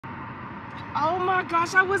Oh my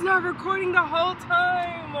gosh, I was not recording the whole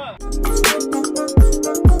time.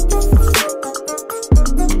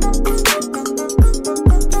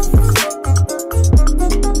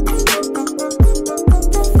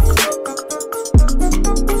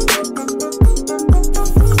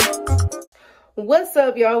 What's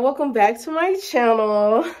up, y'all? Welcome back to my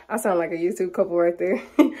channel. I sound like a YouTube couple right there.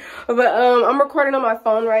 But I'm recording on my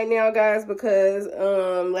phone right now, guys, because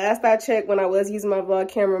last I checked, when I was using my vlog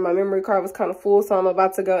camera, my memory card was kind of full, so I'm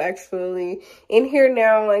about to go actually in here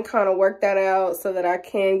now and kind of work that out so that I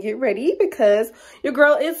can get ready, because your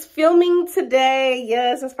girl is filming today.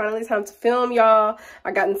 Yes, it's finally time to film, y'all.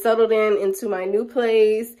 I gotten settled into my new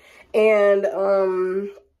place, and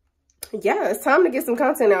yeah, it's time to get some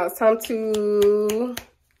content out. It's time to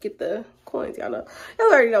get the coins, y'all know. Y'all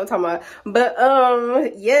already know what I'm talking about.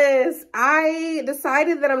 But yes, I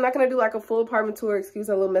decided that I'm not gonna do like a full apartment tour. Excuse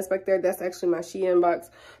a little mess back there. That's actually my SHEIN box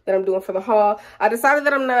that I'm doing for the haul. I decided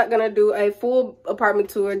that I'm not gonna do a full apartment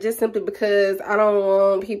tour, just simply because I don't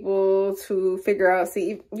want people to figure out.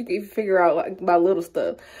 See, you can figure out like my little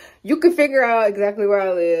stuff. You can figure out exactly where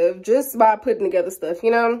I live just by putting together stuff,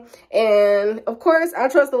 you know? And of course, I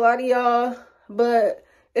trust a lot of y'all, but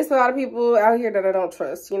it's a lot of people out here that I don't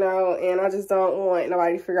trust, you know? And I just don't want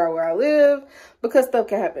nobody to figure out where I live, because stuff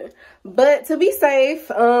can happen. But to be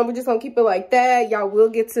safe, we're just gonna keep it like that. Y'all will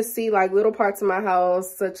get to see like little parts of my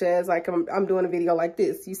house, such as like I'm doing a video like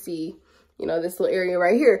this. You see, you know, this little area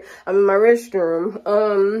right here. I'm in my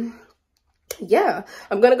restroom. Yeah,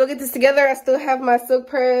 I'm gonna go get this together. I still have my silk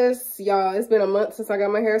press, y'all. It's been a month since I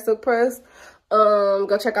got my hair silk pressed.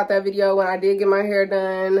 Go check out that video when I did get my hair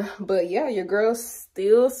done. But yeah, your girl's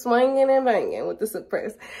still swinging and banging with the silk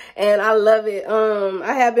press, and I love it.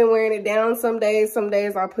 I have been wearing it down some days. Some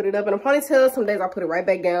days I'll put it up in a ponytail, some days I'll put it right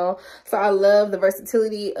back down. So I love the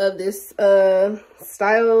versatility of this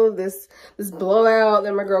style, this blowout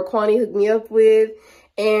that my girl Kwani hooked me up with.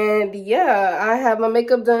 And yeah, I have my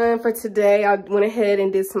makeup done for today. I went ahead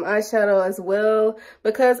and did some eyeshadow as well,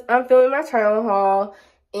 because I'm filming my try on haul.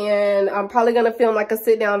 And I'm probably gonna film like a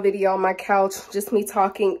sit down video on my couch, just me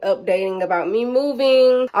talking, updating about me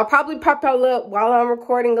moving. I'll probably pop y'all up while I'm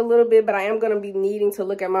recording a little bit, but I am gonna be needing to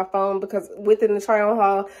look at my phone, because within the try on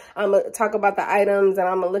haul, I'm gonna talk about the items and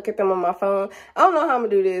I'm gonna look at them on my phone. I don't know how I'm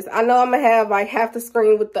gonna do this. I know I'm gonna have like half the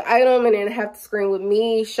screen with the item and then half the screen with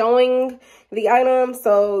me showing the item.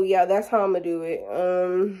 So yeah, that's how I'm gonna do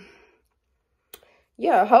it.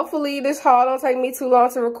 Yeah, hopefully this haul don't take me too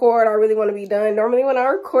long to record. I really want to be done. Normally when I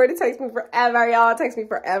record, it takes me forever, y'all. It takes me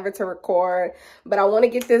forever to record. But I want to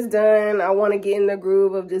get this done. I want to get in the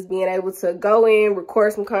groove of just being able to go in,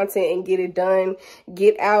 record some content, and get it done,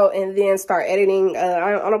 get out, and then start editing.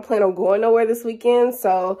 I don't plan on going nowhere this weekend,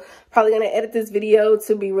 so probably going to edit this video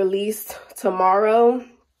to be released tomorrow,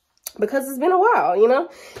 because it's been a while, you know,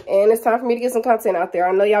 and it's time for me to get some content out there.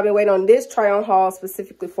 I know y'all been waiting on this try on haul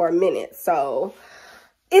specifically for a minute, so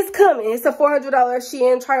it's coming. It's a $400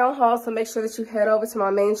 SHEIN try on haul, so make sure that you head over to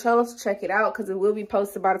my main channel to check it out, because it will be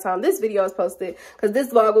posted by the time this video is posted, because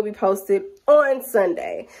this vlog will be posted on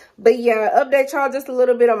Sunday. But yeah, update y'all just a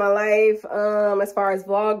little bit on my life as far as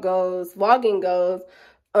vlogging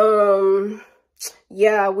goes.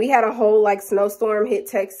 Yeah, we had a whole like snowstorm hit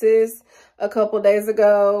Texas a couple days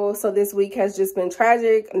ago, so this week has just been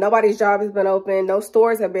tragic. Nobody's job has been open. No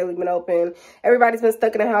stores have barely been open. Everybody's been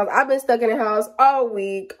stuck in the house. I've been stuck in the house all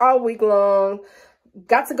week long.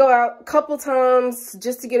 Got to go out a couple times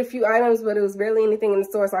just to get a few items, but it was barely anything in the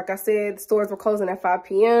stores. Like I said, the stores were closing at 5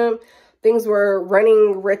 p.m. Things were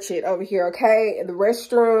running wretched over here, okay? The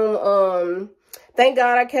restroom, thank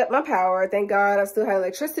God I kept my power. Thank God I still had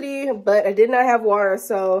electricity, but I did not have water,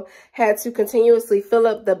 so had to continuously fill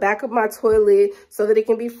up the back of my toilet so that it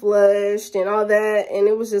can be flushed and all that. And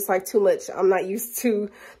it was just like too much. I'm not used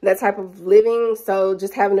to that type of living, so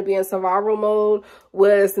just having to be in survival mode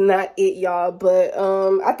was not it, y'all. But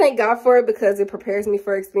I thank God for it, because it prepares me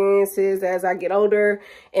for experiences as I get older.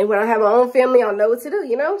 And when I have my own family, I'll know what to do,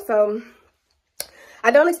 you know? So I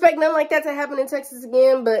don't expect nothing like that to happen in Texas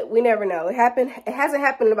again, but we never know. It hasn't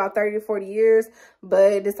happened in about 30 to 40 years,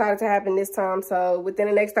 but it decided to happen this time. So within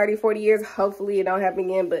the next 30, 40 years, hopefully it don't happen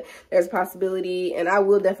again, but there's a possibility. And I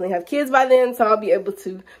will definitely have kids by then, so I'll be able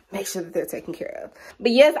to make sure that they're taken care of.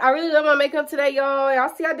 But yes, I really love my makeup today, y'all. Y'all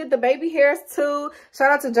see I did the baby hairs too.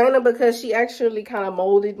 Shout out to Jana, because she actually kind of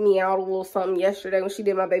molded me out a little something yesterday when she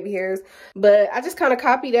did my baby hairs. But I just kind of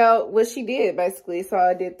copied out what she did, basically. So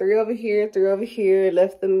I did 3 over here, 3 over here,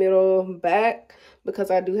 left the middle back, because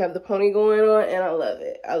I do have the pony going on, and I love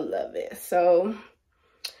it. I love it. So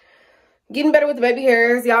getting better with the baby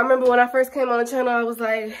hairs. Y'all remember when I first came on the channel, I was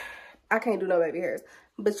like, I can't do no baby hairs.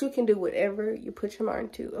 but you can do whatever you put your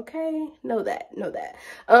mind to, okay? Know that.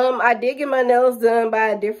 I did get my nails done by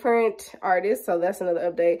a different artist, so that's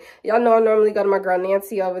another update. Y'all know I normally go to my girl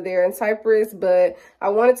Nancy over there in Cyprus, but I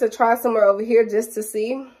wanted to try somewhere over here just to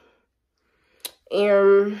see.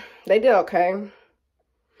 And they did okay.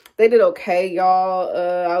 They did okay, y'all.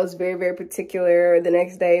 I was very, very particular the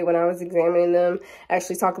next day when I was examining them. I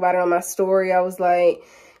actually talked about it on my story. I was like,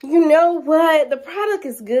 you know what? The product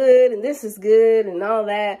is good and this is good and all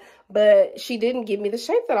that. But she didn't give me the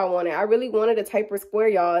shape that I wanted. I really wanted a tapered square,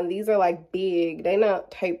 y'all. And these are like big. They're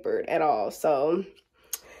not tapered at all. So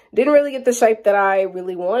didn't really get the shape that I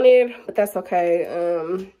really wanted. But that's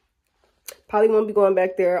okay. Probably won't be going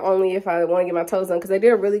back there only if I want to get my toes done, because they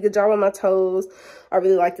did a really good job on my toes. I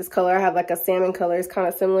really like this color. I have like a salmon color. It's kind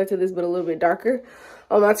of similar to this, but a little bit darker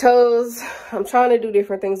on my toes. I'm trying to do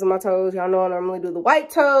different things on my toes. Y'all know I normally do the white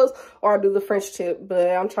toes or I do the French tip, but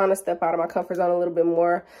I'm trying to step out of my comfort zone a little bit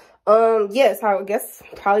more. Yes, I guess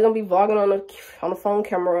probably gonna be vlogging on the phone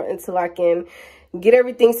camera until I can get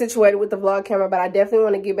everything situated with the vlog camera, but I definitely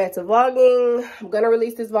want to get back to vlogging. I'm going to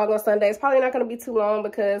release this vlog on Sunday. It's probably not going to be too long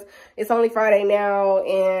because it's only Friday now.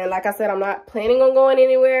 And like I said, I'm not planning on going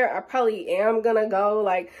anywhere. I probably am going to go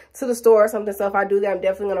like to the store or something. So if I do that, I'm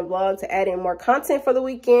definitely going to vlog to add in more content for the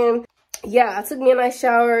weekend. Yeah, I took me a nice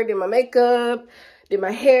shower, did my makeup, did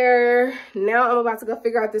my hair. Now I'm about to go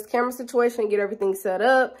figure out this camera situation, get everything set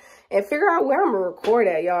up, and figure out where I'm gonna record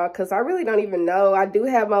at, y'all, because I really don't even know. I do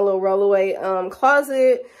have my little rollaway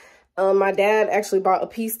closet. My dad actually bought a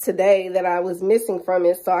piece today that I was missing from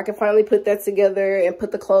it, so I can finally put that together and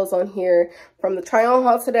put the clothes on here from the try-on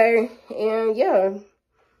haul today. And yeah,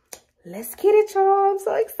 let's get it, y'all. I'm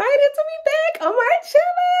so excited to be back on my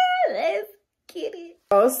channel. Let's get it.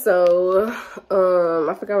 Also,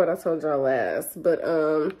 I forgot what I told y'all last, but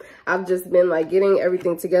I've just been like getting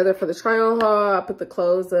everything together for the try-on haul. I put the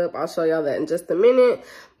clothes up. I'll show y'all that in just a minute.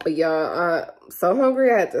 But y'all, so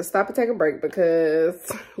hungry I had to stop and take a break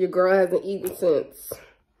because your girl hasn't eaten since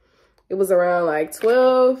it was around like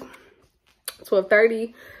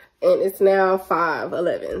 12:30, and it's now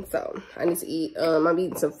 5:11. So I need to eat. I'm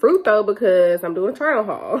eating some fruit though because I'm doing a try-on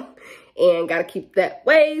haul. And gotta keep that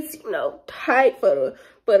waist, you know, tight for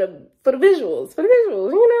the visuals,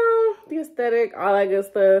 you know, the aesthetic, all that good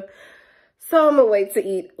stuff. So I'm gonna wait to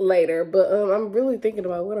eat later, but I'm really thinking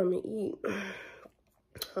about what I'm gonna eat.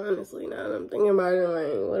 Honestly, now that I'm thinking about it,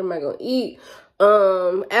 like, what am I gonna eat?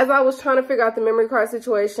 As I was trying to figure out the memory card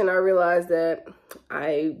situation, I realized that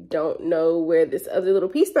I don't know where this other little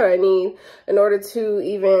piece that I need in order to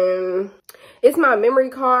even, it's my memory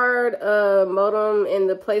card modem in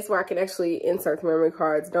the place where I can actually insert the memory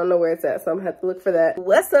cards. Don't know where it's at, so I'm gonna have to look for that.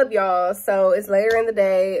 What's up, y'all? So it's later in the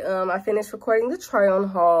day. I finished recording the try-on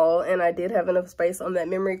haul, and I did have enough space on that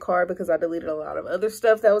memory card because I deleted a lot of other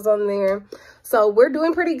stuff that was on there. So we're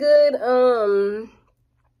doing pretty good.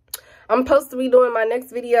 I'm supposed to be doing my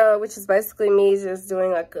next video, which is basically me just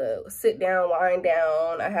doing like a sit down, wind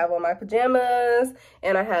down. I have on my pajamas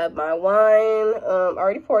and I have my wine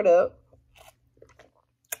already poured up.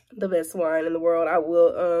 The best wine in the world. I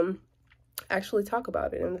will actually talk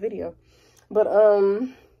about it in the video. But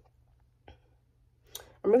I'm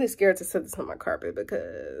really scared to set this on my carpet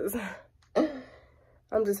because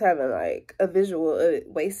I'm just having like a visual of it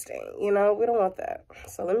wasting, you know? We don't want that.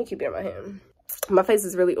 So let me keep it in my hand. My face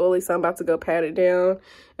is really oily, so I'm about to go pat it down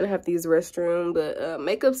and I have to use the restroom. But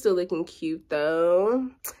makeup's still looking cute though.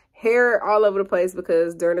 Hair all over the place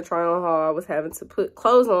because during the try-on haul, I was having to put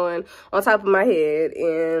clothes on top of my head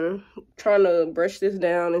and trying to brush this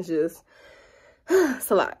down and just, it's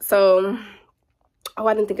a lot. So, oh,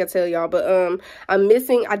 I didn't think I'd tell y'all, but I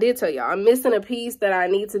did tell y'all, I'm missing a piece that I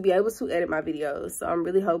need to be able to edit my videos. So I'm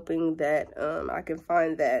really hoping that I can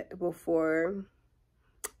find that before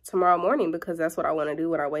tomorrow morning, because that's what I want to do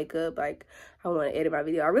when I wake up. Like, I want to edit my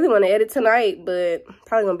video. I really want to edit tonight, but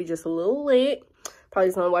probably gonna be just a little late. Probably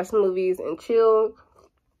just gonna watch some movies and chill.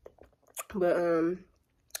 But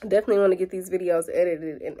definitely want to get these videos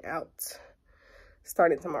edited and out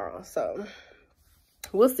starting tomorrow. So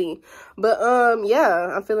we'll see. But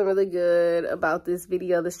yeah, I'm feeling really good about this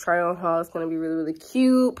video. This try-on haul is gonna be really, really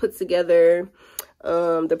cute, put together.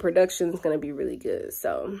 The production is gonna be really good.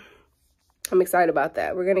 So I'm excited about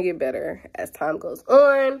that. We're gonna get better as time goes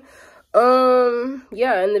on.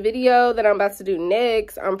 Yeah, in the video that I'm about to do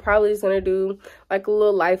next, I'm probably just gonna do like a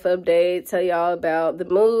little life update, tell y'all about the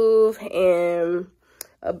move and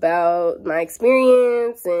about my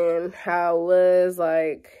experience and how it was,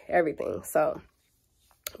 like everything. So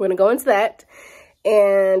we're gonna go into that,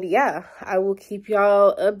 and yeah, I will keep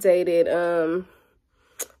y'all updated.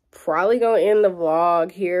 probably gonna end the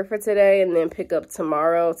vlog here for today and then pick up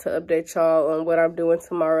tomorrow to update y'all on what I'm doing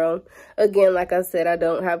tomorrow. Again, like I said, I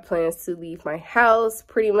don't have plans to leave my house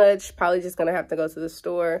pretty much. Probably just gonna have to go to the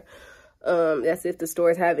store. That's if the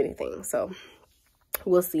stores have anything, so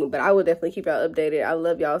we'll see. But I will definitely keep y'all updated. I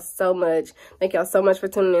love y'all so much. Thank y'all so much for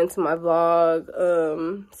tuning in to my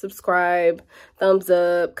vlog. Subscribe, thumbs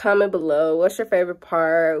up, comment below. What's your favorite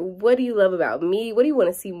part? What do you love about me? What do you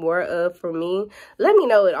want to see more of from me? Let me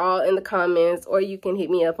know it all in the comments, or you can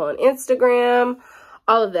hit me up on Instagram.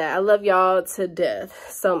 All of that. I love y'all to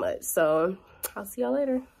death so much. So I'll see y'all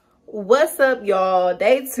later. What's up, y'all?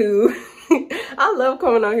 Day 2. I love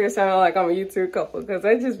coming on here sounding like I'm a YouTube couple because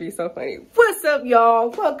that just be so funny. What's up, y'all?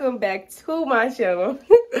 Welcome back to my channel.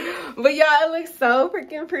 But y'all, it looks so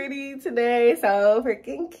freaking pretty today. So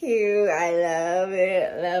freaking cute. I love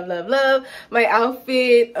it. Love, love, love. My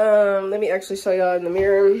outfit. Let me actually show y'all in the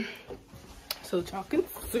mirror so y'all can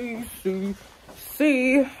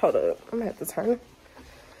see. Hold up. I'm gonna have to turn the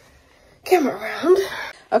camera around.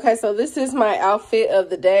 Okay, so this is my outfit of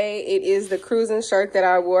the day. It is the cruising shirt that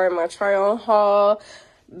I wore in my try-on haul.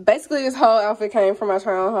 Basically, this whole outfit came from my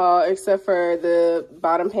try-on haul, except for the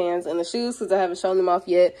bottom pants and the shoes, because I haven't shown them off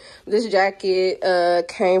yet. This jacket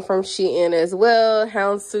came from SHEIN as well,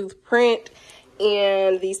 houndstooth print.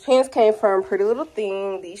 And these pants came from Pretty Little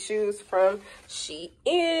Thing. These shoes from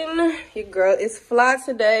SHEIN. Your girl is fly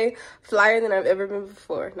today. Flyer than I've ever been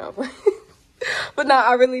before. No. But no,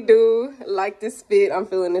 I really do like this fit. I'm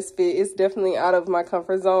feeling this fit. It's definitely out of my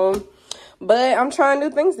comfort zone. But I'm trying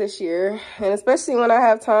new things this year. And especially when I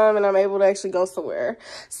have time and I'm able to actually go somewhere.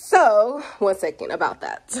 So, 1 second about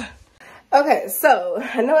that. Okay, so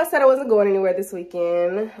I know I said I wasn't going anywhere this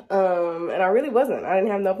weekend. And I really wasn't. I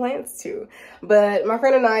didn't have no plans to. But my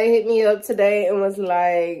friend and I hit me up today and was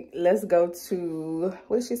like, let's go to,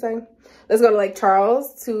 what did she say? Let's go to Lake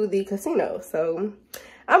Charles to the casino. So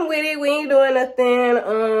I'm with it. We ain't doing nothing.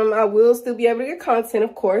 I will still be able to get content,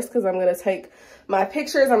 of course, because I'm going to take my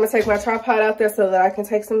pictures. I'm going to take my tripod out there so that I can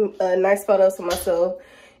take some nice photos of myself.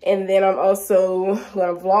 And then I'm also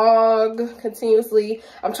going to vlog continuously.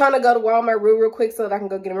 I'm trying to go to Walmart real quick so that I can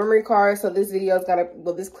go get a memory card. So this video is got to,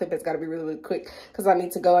 well, this clip has got to be really, really quick because I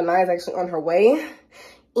need to go, and Naya's actually on her way.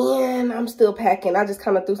 And I'm still packing. I just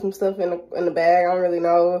kind of threw some stuff in the bag. I don't really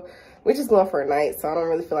know. We're just going for a night, so I don't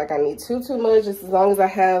really feel like I need too much. Just as long as I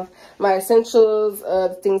have my essentials,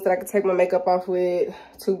 things that I can take my makeup off with,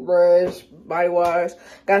 toothbrush, body wash.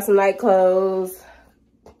 Got some night clothes.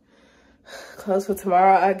 Clothes for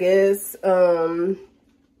tomorrow, I guess. Yeah,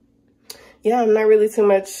 I'm not really too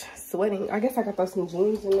much sweating. I guess I could throw some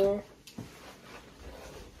jeans in there.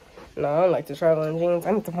 No, I don't like to travel in jeans.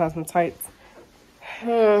 I need to find some tights.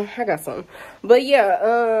 I got some. But yeah,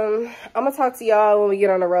 I'm gonna talk to y'all when we get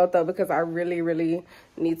on the road though, because I really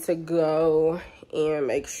need to go and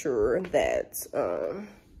make sure that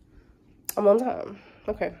I'm on time.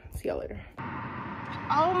 Okay, see y'all later.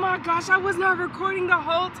 Oh my gosh, I was not recording the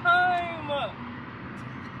whole time.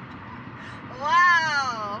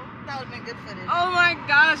 Wow, that would have been good footage. Oh my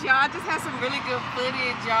gosh, y'all, I just had some really good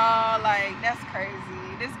footage, y'all. Like, that's crazy.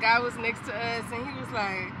 This guy was next to us and he was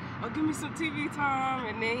like, oh, give me some TV time.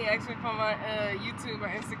 And then he asked me for my YouTube or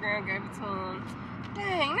Instagram, gave it to him.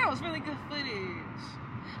 Dang, that was really good footage.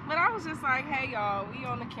 But I was just like, hey, y'all, we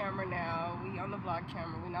on the camera now. We on the vlog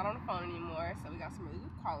camera. We're not on the phone anymore. So we got some really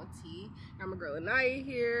good quality. Got my girl Anaya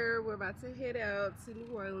here. We're about to head out to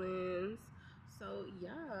New Orleans. So,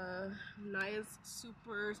 yeah, Naya's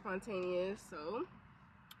super spontaneous. So,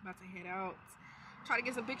 about to head out. Try to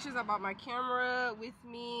get some pictures. I brought my camera with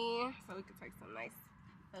me so we can take some nice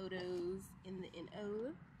photos in the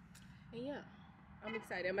NO. And yeah, I'm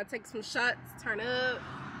excited. I'm gonna take some shots, turn up.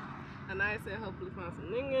 Anaya said hopefully find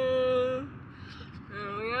some niggas.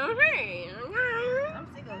 I'm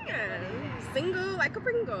single. Yeah. Single like a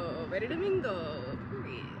Pringle, ready to mingle.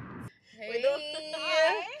 Hey,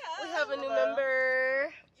 we have a new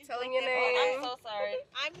member. Telling your name. Oh, I'm so sorry.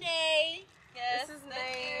 I'm Nay. Yes, this is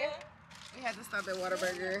Nay. We had to stop at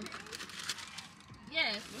Whataburger.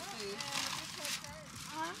 Yes. Let's see.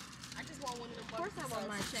 I just want one of the. Of course, I want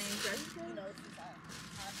my change. You know,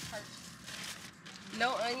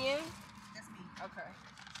 No onion? That's me. Okay.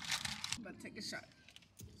 But take a shot.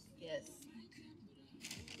 Yes.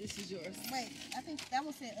 This is yours. Wait, I think that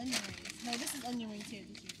one said onion rings. No, this is onion rings here.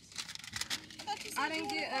 This is yours. I didn't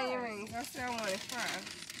get onion rings. I said I wanted fries.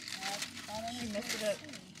 She messed it up.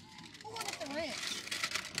 Who wanted the ranch?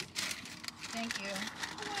 Thank you.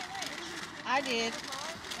 Who wanted ranch? I did.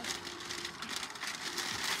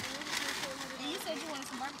 And you said you wanted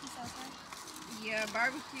some barbecue sauce, right? Yeah,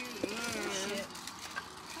 barbecue. Shit.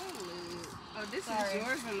 Oh, this is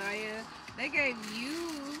yours, Anaya. They gave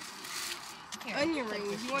you onion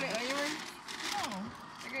rings. You want an onion ring? No.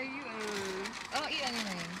 I gave you I don't eat onion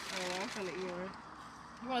rings. Oh, I'm trying to eat one.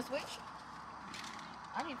 You want to switch?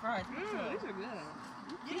 I need fries. These are good.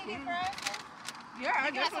 You didn't get fries? Yeah,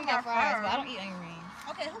 I definitely got got fries. but I don't eat onion rings.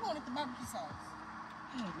 Okay, who wanted the barbecue sauce?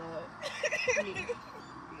 Oh, Lord.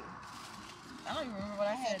 I don't even remember what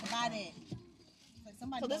I had. Buy that. Like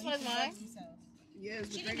somebody So this one is mine? Yes,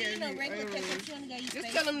 but She they didn't give gave you no you regular onion ketchup. rings. She only gave you Just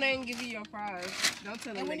spicy. tell them they didn't give you your fries. Don't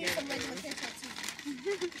tell them And we they need gave some you regular onions. ketchup too.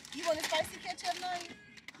 You want a spicy ketchup, Nani?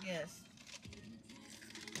 Yes.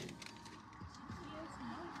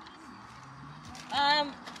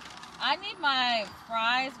 I need my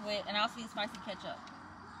fries with, and I'll see spicy ketchup.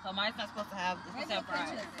 So mine's not supposed to have, it's supposed to have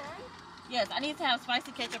fries. Yes, I need to have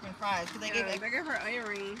spicy ketchup and fries. Cause they gave her onion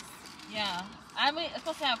rings. Yeah. I mean, it's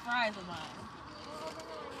supposed to have fries with mine.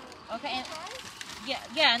 Okay, and,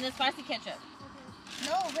 yeah, and then spicy ketchup.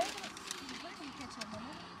 No, regular ketchup,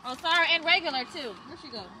 mama. Oh, sorry, and regular too. Where'd she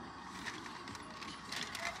go?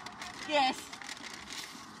 Yes.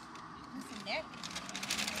 Listen, that.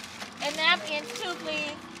 And napkins too,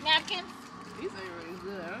 please. Napkins. These onion rings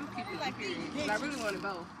good. I'm keeping like these. I really wanted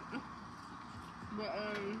both. But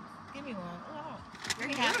give me one. Oh, they're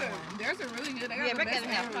good. Theirs are really good. They got the best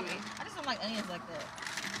onion rings. I just don't like onions like that.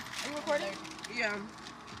 Are you recording? Yeah.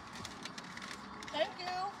 Thank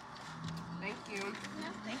you. Thank you.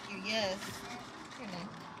 Thank you. Yes. Here, now.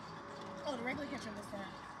 Oh, the regular ketchup was fine.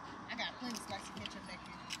 I got plenty of spicy ketchup back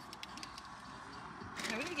here.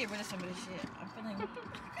 Okay, we need to get rid of some of this shit. I'm feeling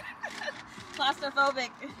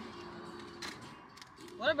claustrophobic.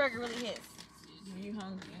 Whataburger really hits. Are you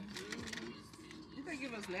hungry? You could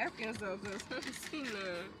give us napkins though, because I haven't seen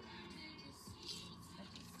none.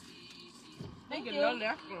 Thank you. No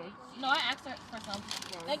napkins. No, I asked her for some.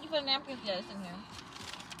 Oh. Thank you for the napkins. Yeah, it's in here.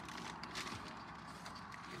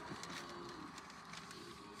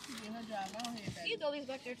 She did her job. Go ahead, baby. You throw these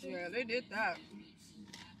back there too. Yeah, they did that.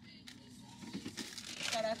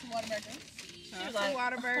 Shout out to Whataburger. Shout out to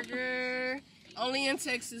Whataburger. Only in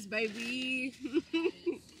Texas, baby.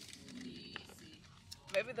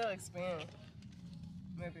 Maybe they'll expand.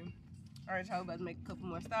 Maybe. Alright, y'all, about to make a couple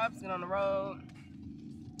more stops, get on the road.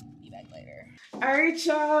 Be back later. Alright,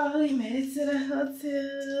 y'all, we made it to the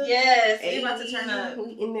hotel. Yes, Hey, we about to turn up.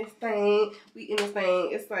 We in this thing.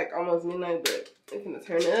 It's like almost midnight, but it's gonna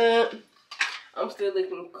turn up. I'm still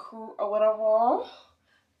looking cool or whatever.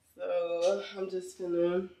 So I'm just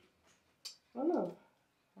gonna, I don't know.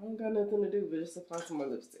 I don't got nothing to do but just apply some more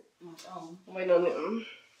lipstick. I'm waiting on them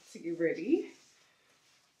to get ready.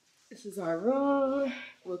 This is our room.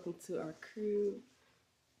 Welcome to our crib.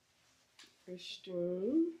 First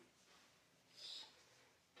room.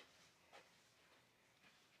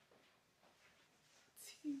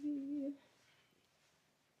 TV.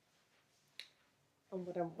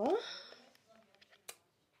 Whatever.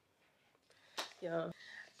 Yeah.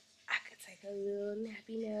 I could take a little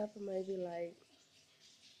nappy nap or maybe like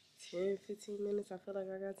 10-15 minutes. I feel like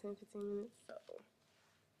I got 10-15 minutes. So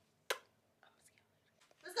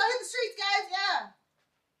Let's go hit the streets, guys. Yeah.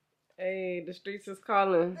 hey, the streets is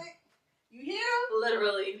calling. You hear him?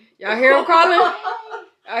 Literally. Y'all hear him calling?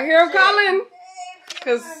 I hear him calling.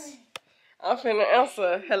 Cause I'm finna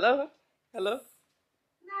answer. Hello? Hello?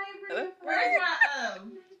 Hello? Where's my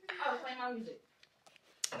oh, play my music.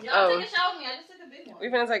 Y'all take a shot with me. I just took a big one. We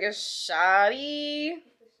finna take a shotty.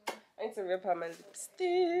 I need to rip out my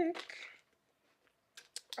lipstick.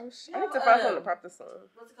 Oh, I need to find something to prop this on.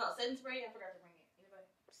 What's it called? Setting spray? I forgot to bring it.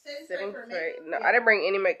 Anybody? Setting spray. No, I didn't bring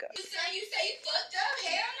any makeup. You say you fucked up?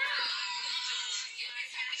 Hell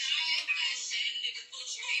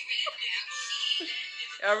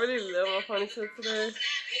I really love my ponytail today.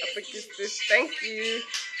 I think it's this. Thank you.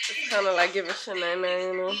 It's kind of like giving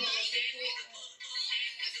Shanae, you know.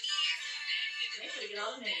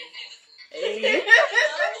 Hey.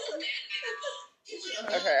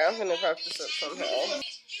 Okay, I'm gonna prop this up somehow.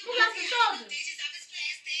 Who got the charger?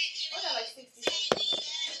 I got like 60.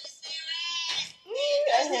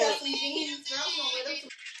 I got some jeans. Girl, I'm gonna wear them.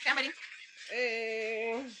 Okay, I'm ready.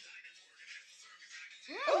 Hey.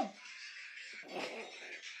 Oh.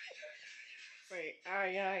 Wait.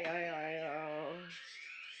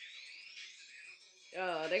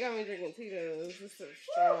 Oh, they got me drinking Tito's. This is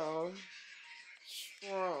strong.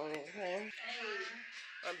 Strong, okay?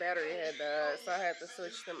 My battery had died, so I had to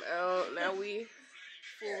switch them out. Now we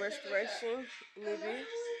full restoration. Maybe.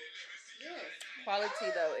 Quality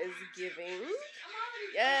though is giving.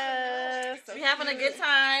 Yes. So We're having a good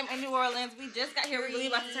time in New Orleans. We just got here. We're really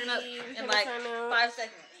about to turn up in like 5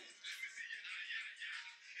 seconds.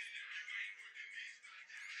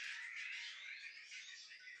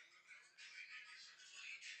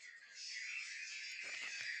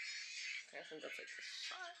 Okay, so I'm gonna take the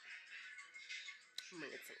shot.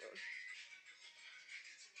 Bring it to them.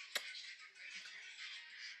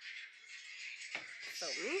 So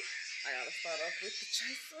me, I gotta start off with the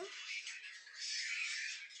chaser.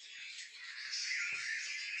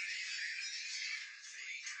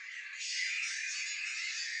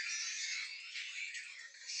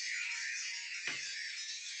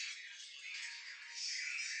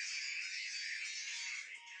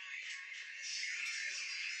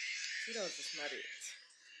 Cheetos is not it.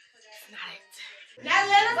 It's not it. Now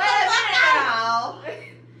let us wait a minute now.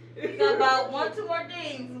 We got about 1-2 more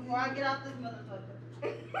things before I get off this motherfucker.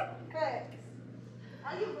 Facts.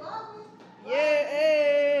 Are you vlogging? Yeah,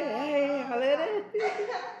 hey, holla at it.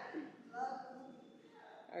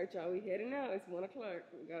 Alright, y'all, we heading out. It's 1 o'clock.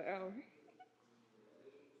 We got an hour.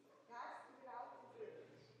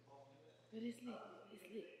 But it's lit. It's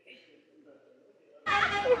lit.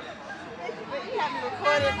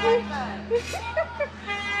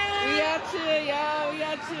 We out here, y'all. We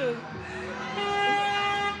out here.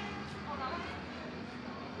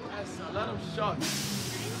 Let him short.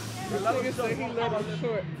 This nigga said he let him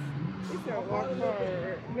short. He said walk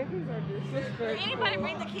hard. Niggas are disrespectful. Did anybody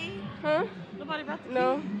bring the key? Huh? Nobody brought the key?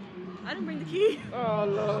 No. I didn't bring the key. Oh,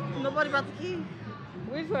 Lord. Nobody brought the key.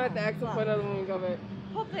 We just gonna have to ask them for another one when we go back.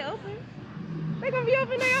 Hope they open. They gonna be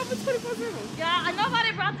open. They open 24/7. Yeah,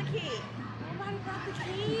 nobody brought the key. Nobody brought the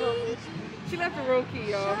key. She left the room key,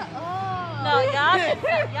 y'all. No, y'all left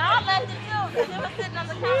it too. Cause it was sitting on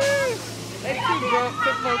the counter. They too drunk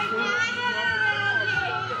to function.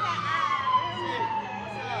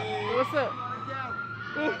 What's up?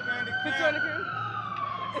 Put you on the camera?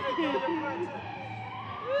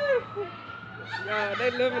 Nah, they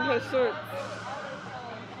live in her shorts.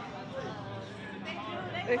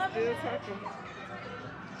 They still talking.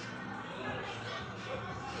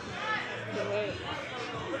 What?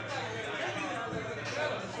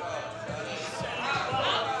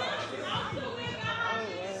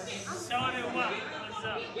 What's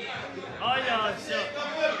up? Oh, y'all, sure.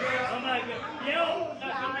 Oh my God. Yo,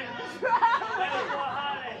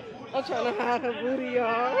 I'm trying to hide her booty,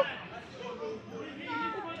 y'all.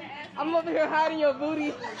 I'm over here hiding your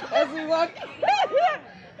booty as we walk.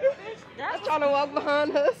 I'm trying to walk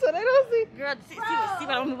behind her so they don't see. Girl, see what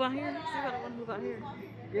I want to move out here? See what I want to move out here?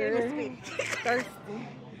 Girl, thirsty.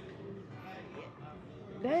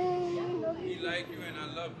 Dang. He like you and I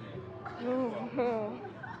love you. Oh,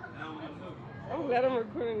 I'm glad I'm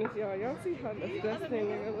recording this, y'all. Y'all see how disgusting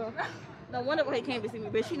niggas are? No wonder why he can't be see me,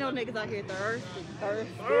 bitch. She know niggas out here thirsty.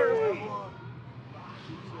 Thirsty.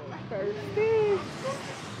 Thirsty.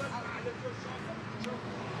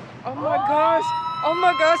 Oh my gosh. Oh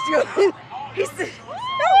my gosh, yo.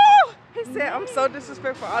 He said, I'm so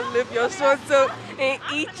disrespectful. I'll lift your shorts up and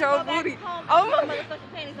eat your booty. Oh my God.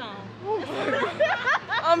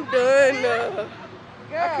 I'm done.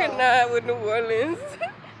 I cannot with New Orleans.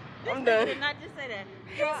 I'm done. Did not just say that.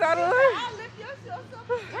 He's out of line. I'll lift your shorts up.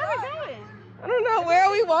 Where are we going? I don't know. Where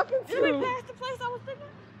are we walking Did we to? pass the place I was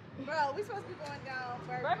thinking? Bro, we supposed to be going down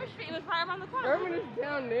Bourbon Street was right around the corner. Bourbon is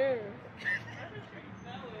down there.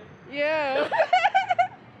 Yeah.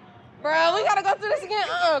 Bro, we gotta go through this again.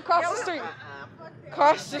 Cross the street.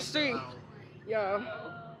 Cross the street. Yo.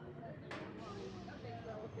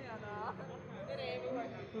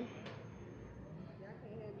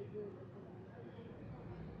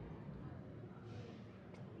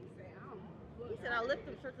 He said I'll lift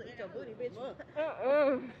them shorts and eat your booty, bitch. Look.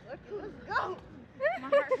 Let's go. My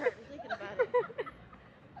heart hurt thinking about it.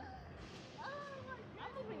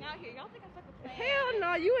 I'm moving out here. Y'all think I'm fucking playing? Hell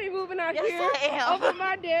no, you ain't moving out Yes, here. I am. Over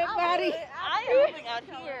my dead body. I am moving out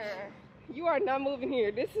here. You are not moving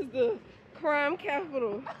here. This is the crime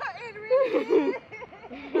capital.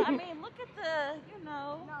 I mean, look at the, you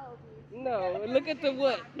know. No, look at the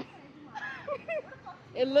what?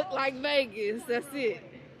 It looked like Vegas. That's it.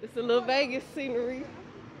 It's a little Vegas scenery.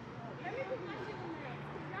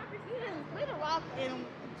 We done walked in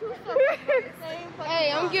 2 circles the same fucking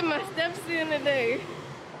Hey, I'm block. getting my steps in today.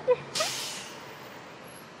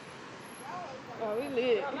 Oh, we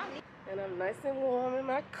lit. And I'm nice and warm in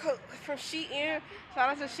my coat from SHEIN. Shout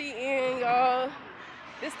out to SHEIN, y'all.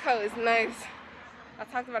 This coat is nice. I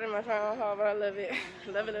talked about it in my trial haul, but I love it.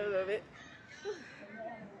 Love it, love it, love it.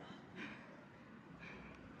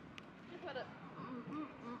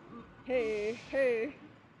 Hey, hey.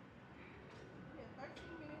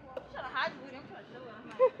 I'm trying to hide you. I'm trying to show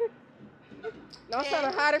it. No, I'm trying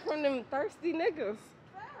to hide it from them thirsty niggas.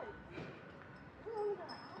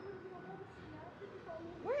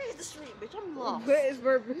 Where is the street, bitch? I'm lost. Where is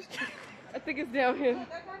Bourbon? I think it's down here. Y'all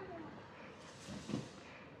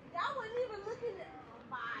wasn't even looking at.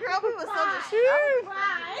 Girl, Bro, we was so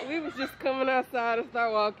distracted. We was just coming outside and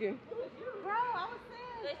start walking. Bro, I was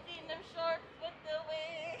saying. They seen them shorts with the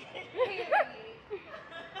wig.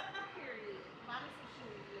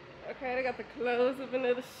 Okay, they got the clothes up and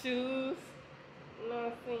the shoes. You know what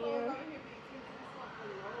I'm saying?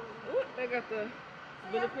 Ooh, they got the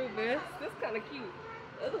bulletproof vest. That's kind of cute.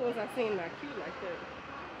 The other ones I seen not cute like that.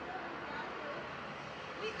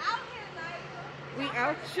 We out here, Nigel. We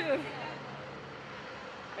out here.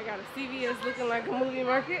 I got a CVS looking like a movie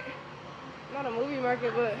market. Not a movie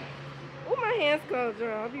market, but oh, my hands closed,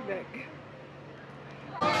 y'all. I'll be back.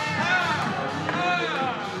 Oh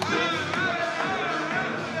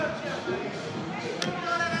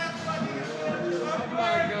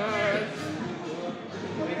my gosh.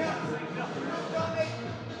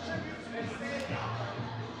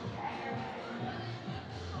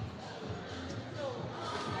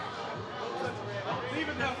 Leave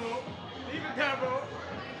it there, bro. Leave it there, bro.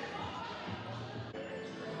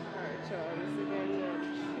 Alright, y'all. This is again.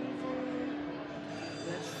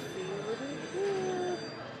 Let's see what it is.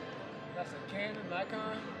 That's a Canon,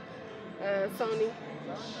 Nikon. Sony.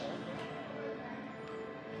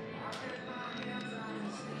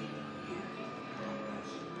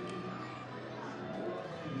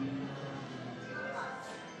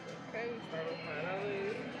 Okay, we start with $5.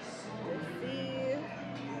 Let's see.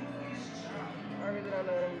 I really don't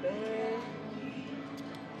know what I'm doing.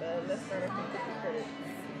 But let's start off with 50 credits.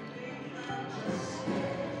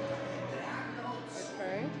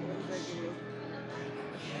 Okay, what does that give me?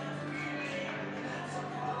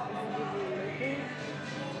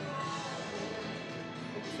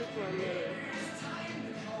 It took my minute.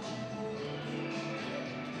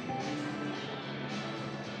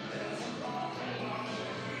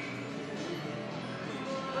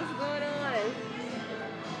 What's going on?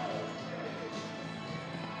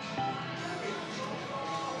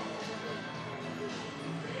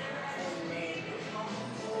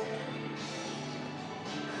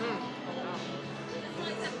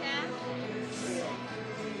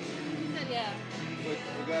 Yeah.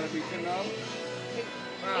 It gotta be $10.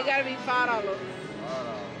 It gotta be $5. I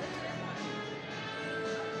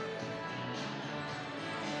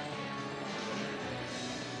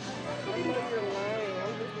know you're lying.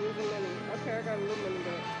 I'm just losing money. Okay, I got a little money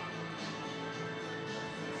back.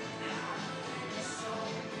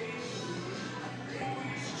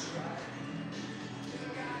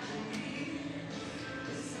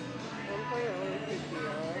 I'm playing only 50,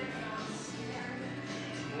 y'all.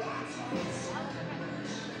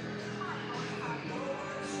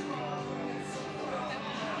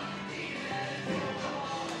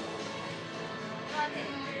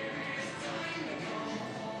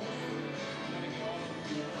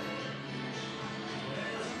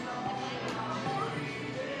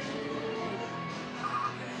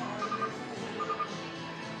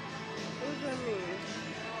 What does that mean?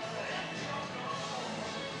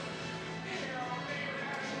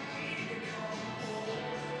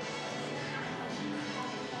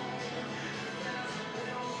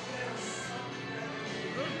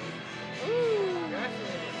 Ooh,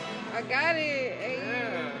 I got it. Hey.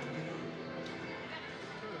 Yeah.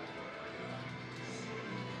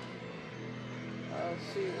 Oh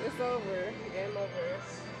shoot, it's over. Game over.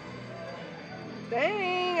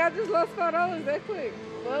 Dang, I just lost $5 that quick.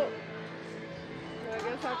 Well, I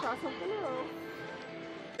guess I'll try something else.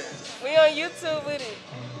 We on YouTube with it.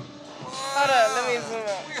 Hold on, let me zoom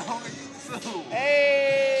out. We on YouTube.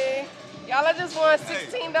 Hey, y'all, I just won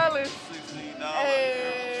 $16. $16.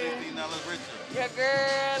 Hey. $16 richer. Your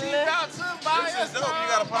girl. She about to buy This us is dope. some. You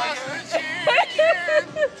got a podcast?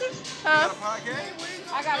 Huh?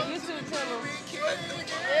 Podcast? I got a YouTube channel.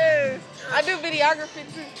 Yes. I do videography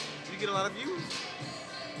too. You get a lot of views.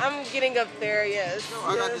 I'm getting up there, yes. No,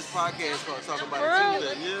 I got this podcast called Talk About Bro,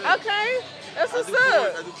 It too. Yeah. okay. That's what's I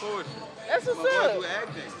up. do poetry. That's what's My boy up. do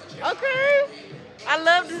acting. Okay. I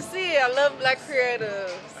love to see it. I love black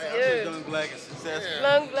creatives. Hey, I'm Yes. just young, black, and successful.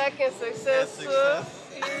 Young, black, and successful.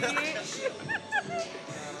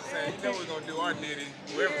 You know we're gonna do our nitty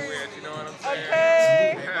wherever we're at, you know what I'm saying?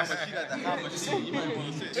 Okay. Mama, she got the hot machine. You might want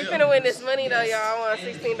to sit We there. finna win this money though, y'all. I want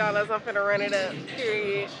 $16. I'm finna run it up.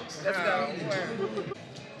 Period. Let's go.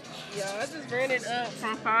 Yeah, I just ran it up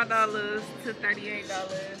from $5 to $38.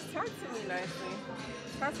 Talk to me nicely.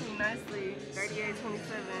 Talk to me nicely.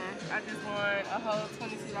 $38.27. I just won a whole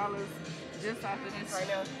 $22 just off of this right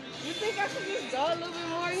now. You think I should just go a little bit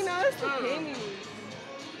more? You know, it's the penny.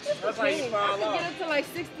 It's the That's how you penny. fall I can off. get up to like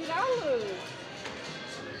 $60.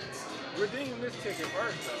 Redeem this ticket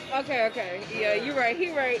first, though. Okay. Yeah, you're right.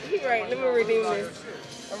 He right. Let me redeem this.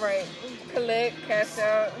 All right. Collect, cash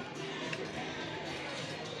out.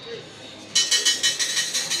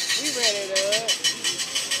 ran it up.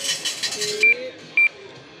 Good.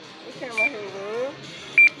 What camera here, man?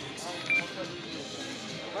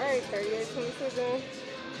 Alright, 38.27.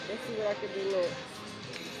 Let's see what I can do next.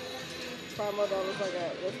 $5 more I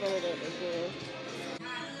got. Let's run it up again.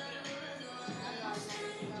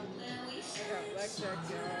 I got blackjack,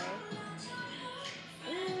 y'all.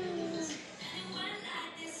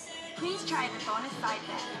 Please try the bonus side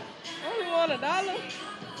bet. I only want $1.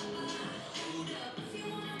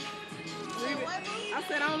 I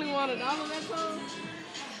said I only want $1, that's all.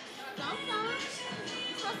 Sometimes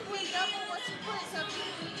you're supposed to win double what you put. So if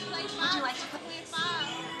you play 5, Would you like to win 5.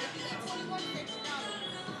 If you get 21, it's $1.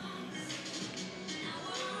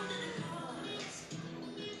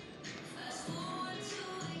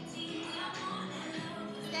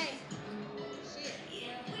 Stay. Shit.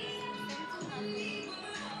 17.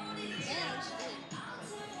 Damn, shit.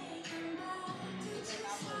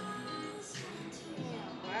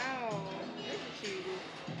 Wow, that's cheated.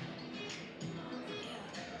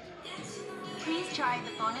 Please try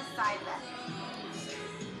the bonus side bet.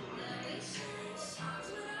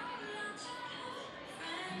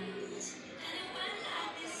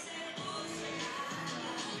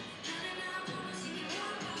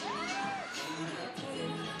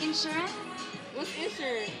 Insurance? What's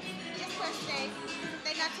insurance? Just press stay.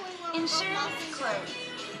 They got 21. Insurance closed.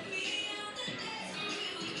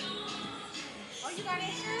 Oh, you got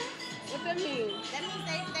insurance? What that mean? That means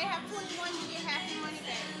they have 21, you get half your money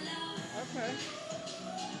back. Okay.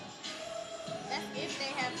 That's if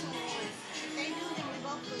they have 21. If they do, then we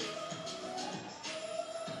both lose.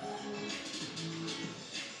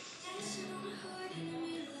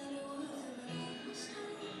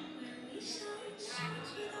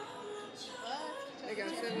 They got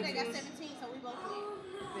 17. They got 17, so we both win.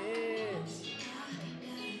 Bitch.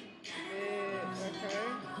 Okay.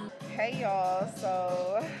 Hey y'all, so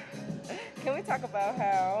can we talk about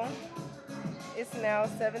how it's now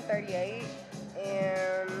 7:38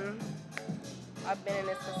 and I've been in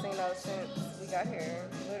this casino since we got here,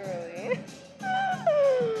 literally.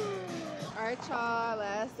 Alright y'all,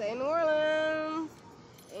 last day in New Orleans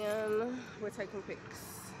and we're taking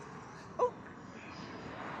pics. Oh,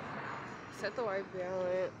 set the white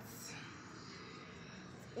balance.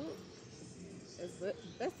 Ooh. As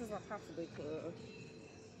best as I possibly can.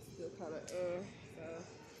 Still kind of so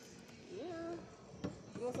yeah.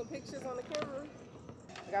 You want some pictures on the camera?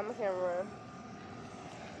 I got my camera.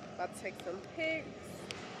 About to take some pics.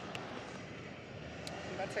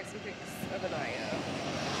 I'm about to take some pics of Anaya.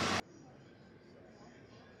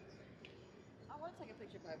 I want to take a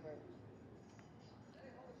picture by bird.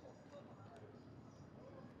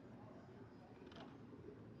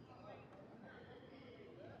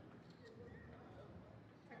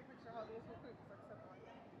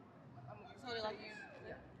 So they like you?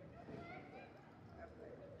 Yeah.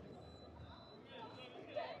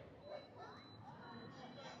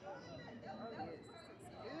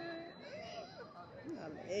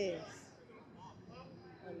 On the edge.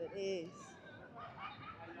 On the edge.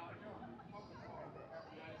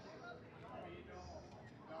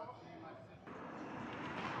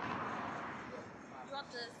 You want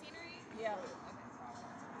the scenery? Yeah.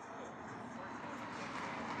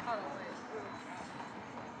 Hold on, wait.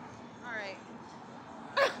 All right.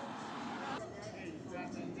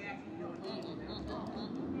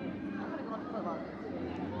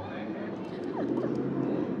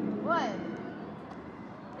 What?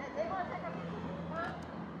 They want to take our picture? Huh?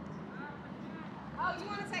 Oh, you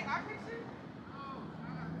want to take our picture?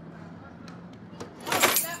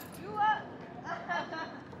 You up?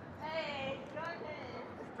 Hey, go ahead.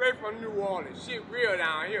 Straight from New Orleans. Shit real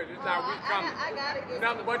down here. This how we coming. I gotta get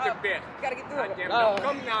Nothing but the best. Gotta get through it. Don't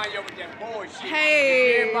come down here with that bullshit.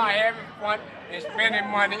 Hey. Everybody having fun and spending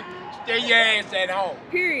money. Stay your ass at home.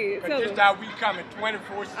 Period. Cause Tell this them. how we coming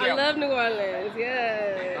 24/7. I love New Orleans.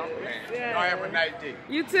 Yes. Y'all have a nice day.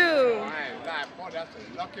 You too. I ain't lying. Boy, that's a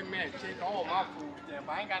lucky man. Take all my food stamp.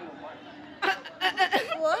 I ain't got no money.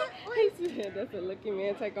 What? He said that's a lucky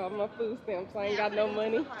man. Take all my food stamps. I ain't got no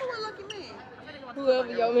money. Who a lucky man?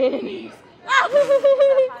 Whoever your man is.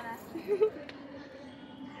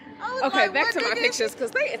 Okay, back to my pictures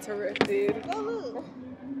because they interested. Go look.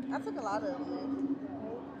 I took a lot of them.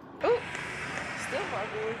 Ooh, still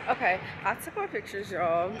bugging. Okay, I took my pictures,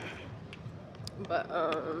 y'all. But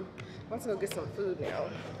I'm about to go get some food now.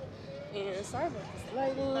 And sorry about this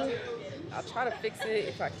lighting. I'll try to fix it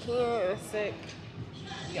if I can in a sec.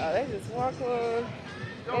 Y'all, they just walking.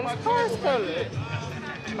 And this car's coming.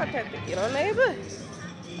 I'm about to have to get on their bus.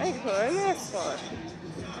 I need to put my mask on.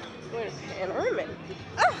 Wait a minute.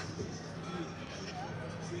 Ah!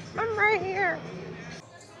 I'm right here.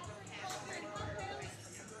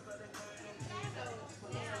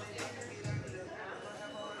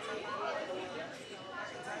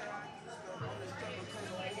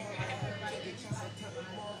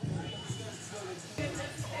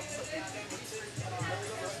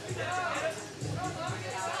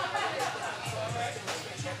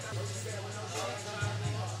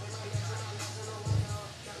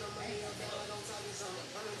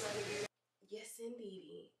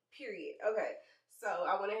 needy, period. Okay, so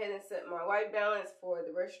I went ahead and set my white balance for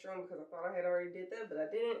the restroom because I thought I had already did that, but I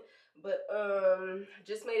didn't. But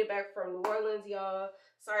just made it back from New Orleans, y'all.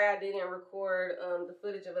 Sorry I didn't record the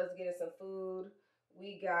footage of us getting some food.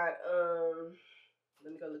 We got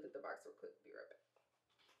let me go look at the box real quick. Be right back.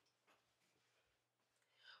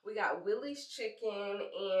 We got Willie's Chicken,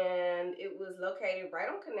 and it was located right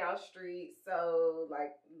on Canal Street, so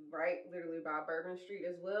like right literally by Bourbon Street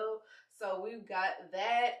as well. So we got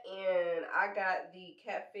that, and I got the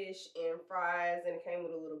catfish and fries, and it came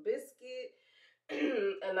with a little biscuit.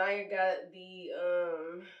 And I got the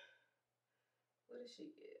what did she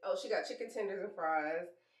get? Oh, she got chicken tenders and fries,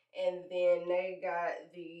 and then they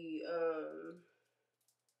got the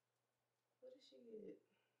what did she get?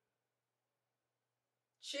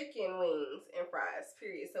 Chicken wings and fries,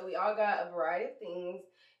 period. So we all got a variety of things,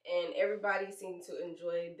 and everybody seemed to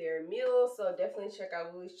enjoy their meal. So definitely check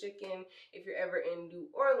out Willie's Chicken if you're ever in New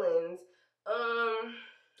Orleans.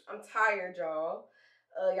 I'm tired, y'all.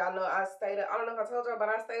 Y'all know I stayed up, I don't know if I told y'all, but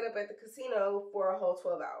I stayed up at the casino for a whole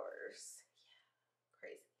 12 hours.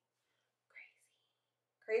 Yeah,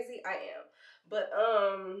 crazy I am. But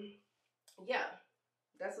yeah,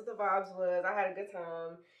 that's what the vibes was. I had a good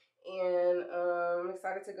time, and I'm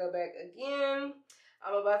excited to go back again.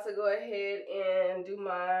 I'm about to go ahead and do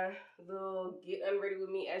my little get unready with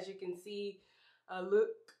me. As you can see, I look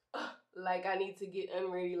like I need to get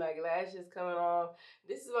unready, like lashes coming off.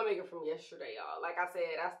 This is my makeup from yesterday, y'all. Like I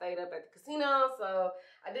said, I stayed up at the casino, so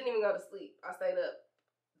I didn't even go to sleep. I stayed up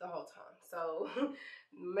the whole time. So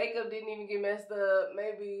makeup didn't even get messed up.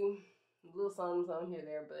 Maybe a little something here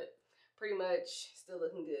there, but pretty much still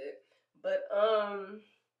looking good. But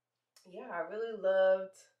yeah, I really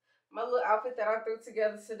loved my little outfit that I threw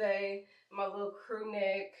together today. My little crew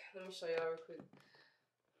neck. Let me show y'all real quick.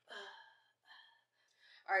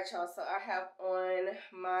 All right, y'all, so I have on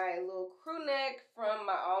my little crew neck from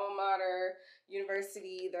my alma mater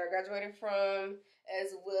university that I graduated from,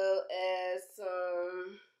 as well as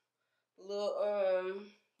some little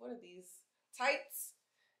what are these, tights,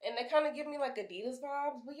 and they kind of give me like Adidas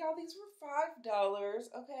vibes. But y'all, these were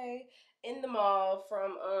 $5, okay, in the mall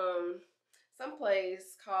from some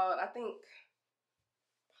place called, I think,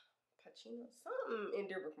 Pacino, something in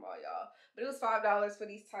Dearbrook Mall, y'all. But it was $5 for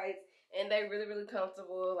these tights, and they really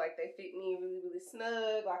comfortable. Like, they fit me really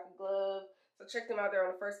snug, like a glove. So check them out. They're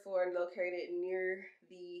on the first floor and located near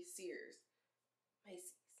the Sears.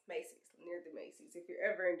 Macy's, near the Macy's, if you're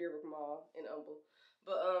ever in Dearbrook Mall in Humble.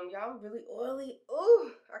 But y'all, I'm really oily.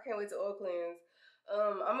 Ooh, I can't wait to oil cleanse.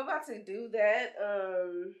 I'm about to do that.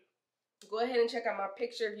 Go ahead and check out my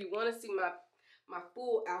picture if you want to see my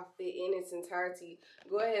full outfit in its entirety.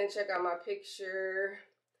 Go ahead and check out my picture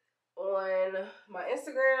on my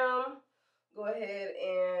Instagram. Go ahead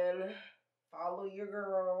and follow your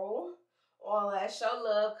girl. All that, show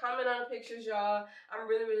love, comment on the pictures, y'all. I'm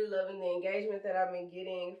really loving the engagement that I've been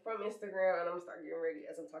getting from Instagram, and I'm gonna start getting ready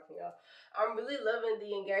as I'm talking, y'all. I'm really loving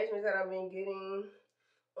the engagement that I've been getting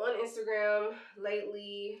on Instagram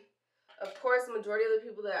lately. Of course, the majority of the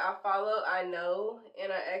people that I follow, I know,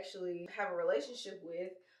 and I actually have a relationship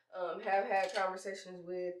with, have had conversations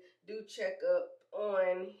with, do check up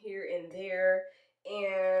on here and there,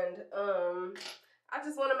 and I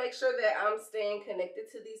just want to make sure that I'm staying connected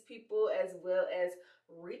to these people, as well as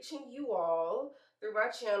reaching you all through my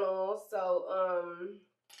channel. So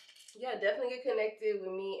yeah, definitely get connected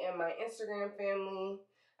with me and my Instagram family.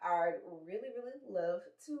 I'd really love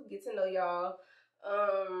to get to know y'all.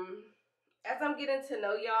 As I'm getting to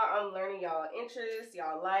know y'all, I'm learning y'all interests,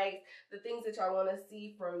 y'all likes, the things that y'all want to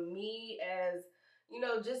see from me, as you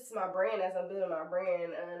know, just my brand, as I'm building my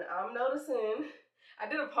brand. And I'm noticing, I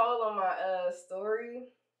did a poll on my story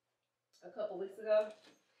a couple weeks ago,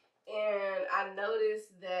 and I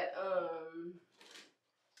noticed that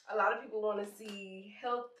a lot of people want to see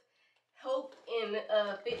health and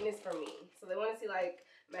fitness from me. So they want to see like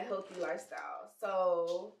my healthy lifestyle.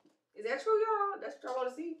 So is that true, y'all? That's what y'all want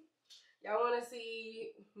to see? Y'all want to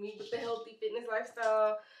see me with the healthy fitness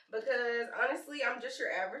lifestyle? Because honestly, I'm just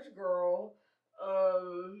your average girl.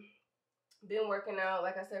 Been working out,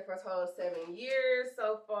 like I said, for a total of 7 years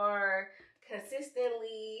so far,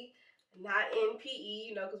 consistently, not in PE,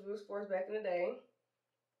 you know, because we were sports back in the day.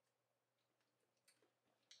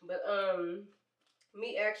 But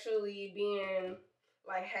me actually being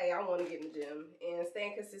like, hey, I want to get in the gym, and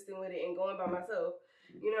staying consistent with it and going by myself,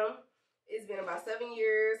 you know, it's been about 7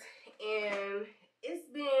 years, and it's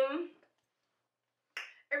been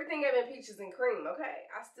everything ain't been peaches and cream, okay?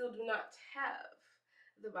 I still do not have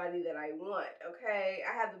the body that I want, okay?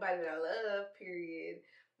 I have the body that I love, period.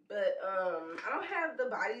 But I don't have the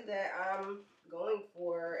body that I'm going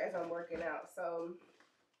for as I'm working out. So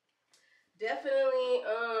definitely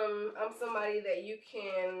I'm somebody that you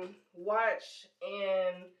can watch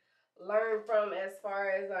and learn from as far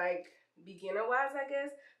as like beginner wise, I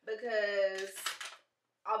guess, because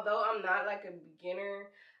although I'm not like a beginner,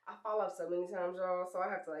 I fall off so many times, y'all, so I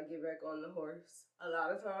have to like get back on the horse a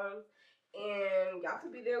lot of times. And y'all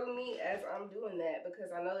could be there with me as I'm doing that,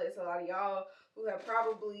 because I know that it's a lot of y'all who have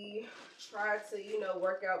probably tried to, you know,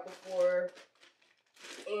 work out before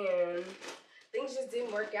and things just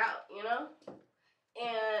didn't work out, you know?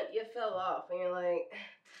 And you fell off and you're like,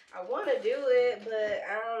 I want to do it, but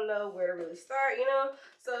I don't know where to really start, you know?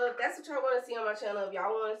 So if that's what y'all want to see on my channel, if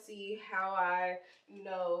y'all want to see how I, you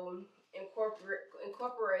know,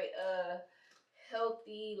 incorporate a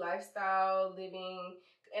healthy lifestyle living,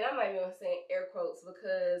 and I'm not even saying air quotes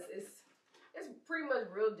because it's pretty much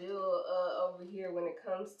real deal over here when it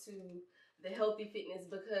comes to the healthy fitness,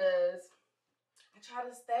 because I try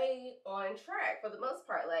to stay on track for the most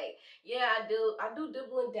part. Like, yeah, I do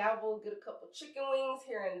dibble and dabble, get a couple chicken wings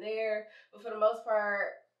here and there, but for the most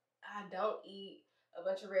part, I don't eat a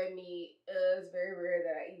bunch of red meat. It's very rare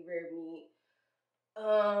that I eat red meat.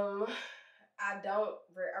 I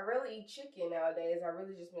rarely eat chicken nowadays. I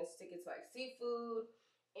really just been sticking to like seafood,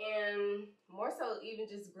 and more so even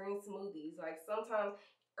just green smoothies. Like sometimes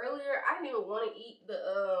earlier I didn't even want to eat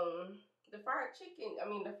the fried chicken. I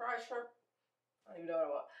mean the fried shrimp. I don't even know what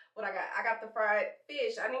I want. What I got? I got the fried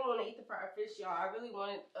fish. I didn't want to eat the fried fish, y'all. I really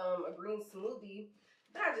wanted a green smoothie,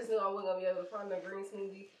 but I just knew I wasn't gonna be able to find a green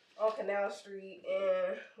smoothie on Canal Street,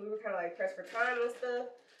 and we were kind of like pressed for time and stuff.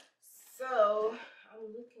 So I'm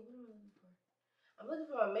looking. What am I looking for? I'm looking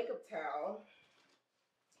for my makeup towel.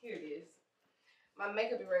 Here it is. My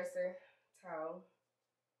makeup eraser towel.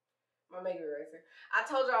 My makeup eraser. I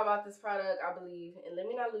told y'all about this product, I believe, and let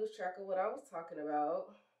me not lose track of what I was talking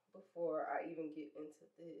about before I even get into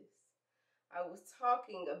this. I was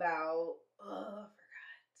talking about, I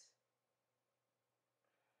forgot. It's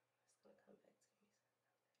gonna come back to me.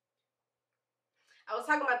 I was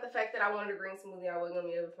talking about the fact that I wanted a green smoothie I wasn't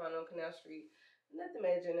gonna be able to find on Canal Street. Nothing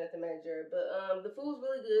major, but the food's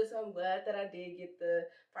really good, so I'm glad that I did get the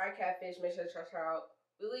fried catfish. Make sure to try out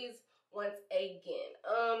Willie's once again.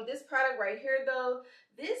 This product right here though,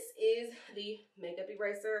 this is the makeup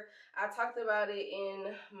eraser. I talked about it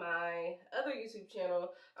in my other YouTube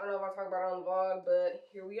channel. I don't know if I talked about it on the vlog, but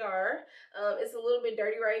here we are. It's a little bit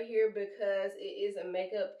dirty right here because it is a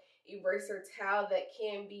makeup eraser towel that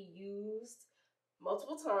can be used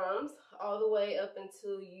multiple times, all the way up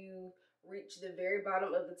until you reach the very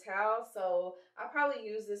bottom of the towel. So I probably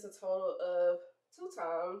use this a total of 2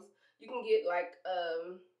 times. You can get like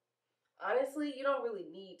honestly, you don't really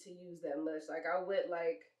need to use that much. Like I wet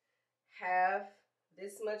like half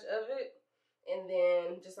this much of it and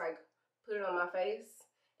then just like put it on my face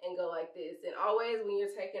and go like this. And always when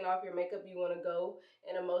you're taking off your makeup, you want to go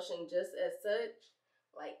in a motion just as such,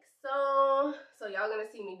 like so. So y'all gonna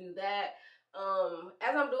see me do that.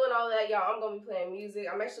 As I'm doing all that, y'all, I'm gonna be playing music.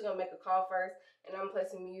 I'm actually gonna make a call first and I'm gonna play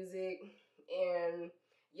some music, and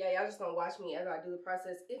yeah, y'all just gonna watch me as I do the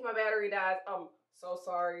process. If my battery dies, I'm so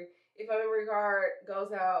sorry. If my memory card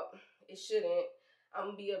goes out, it shouldn't.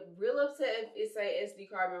 I'm gonna be real upset if it say SD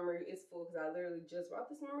card memory is full, because I literally just bought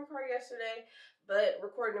this memory card yesterday. But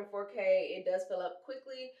recording in 4K, it does fill up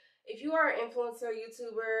quickly. If you are an influencer,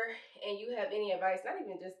 YouTuber, and you have any advice, not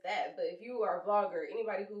even just that, but if you are a vlogger,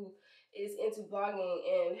 anybody who is into vlogging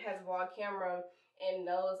and has a vlog camera and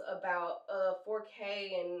knows about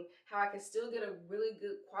 4K and how I can still get a really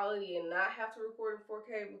good quality and not have to record in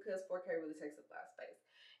 4K, because 4K really takes up a lot of space.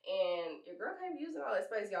 And your girl can't be using all that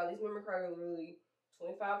space, y'all. These memory cards are really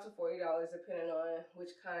 $25 to $40 depending on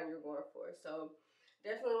which kind you're going for. So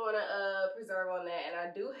definitely want to preserve on that. And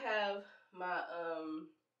I do have my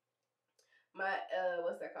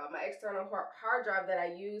what's that called, my external hard drive that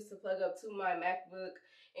I use to plug up to my MacBook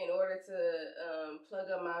in order to plug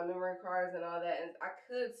up my memory cards and all that. And I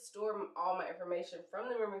could store all my information from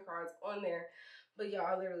the memory cards on there, but y'all,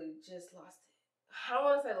 I literally just lost it. I don't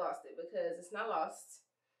want to say lost it because it's not lost,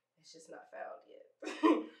 it's just not found yet.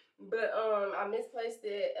 But I misplaced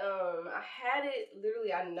it. I had it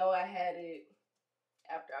literally, I know I had it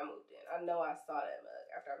after I moved in. I know I saw that mug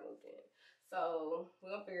after I moved in. So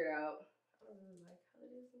we're gonna figure it out. I don't really like how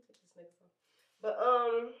it is. Let me take this next one. But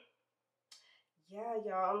yeah,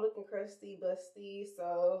 y'all, I'm looking crusty, busty,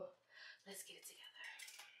 so let's get it together.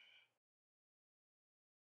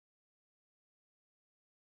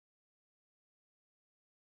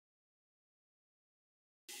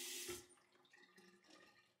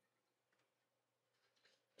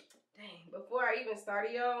 Dang, before I even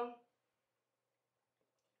started, y'all,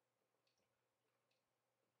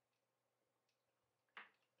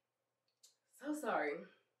 so sorry.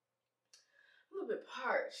 A little bit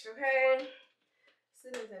parched, okay?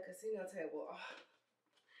 Sitting at that casino table. Oh,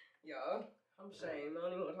 y'all, I'm ashamed. I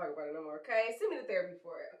don't even want to talk about it no more, okay? Send me to therapy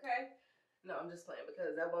for it, okay? No, I'm just playing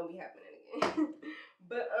because that won't be happening again.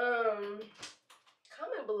 But,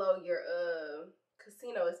 comment below your,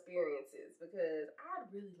 casino experiences because I'd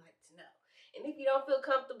really like to know. And if you don't feel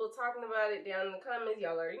comfortable talking about it down in the comments,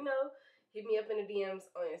 y'all already know, hit me up in the DMs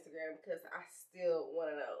on Instagram because I still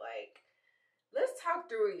want to know, like, let's talk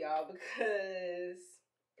through it, y'all, because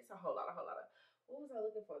it's a whole lot of, what was I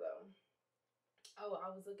looking for, though? Oh,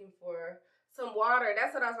 I was looking for some water.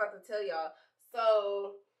 That's what I was about to tell y'all.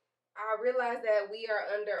 So, I realized that we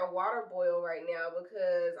are under a water boil right now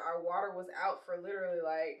because our water was out for literally,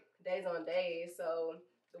 like, days on days. So,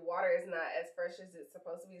 the water is not as fresh as it's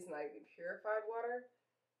supposed to be. It's not even purified water.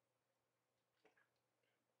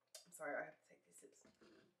 I'm sorry, I have to take these sips.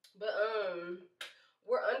 But,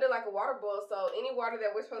 we're under like a water boil, so any water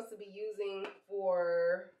that we're supposed to be using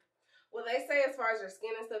for, well, they say as far as your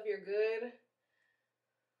skin and stuff, you're good.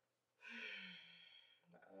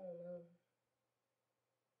 I don't know.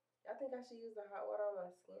 I think I should use the hot water on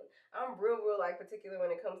my skin. I'm real like particular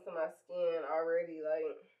when it comes to my skin already.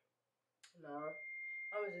 Like, no,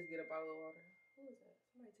 I'm gonna just get a bottle of water. Who is that?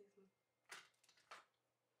 Somebody text me.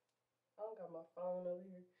 I don't got my phone over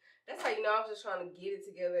here. That's how you know I was just trying to get it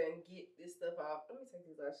together and get this stuff off. Let me take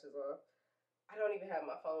these lashes off. I don't even have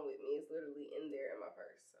my phone with me. It's literally in there in my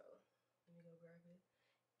purse. So let me go grab it.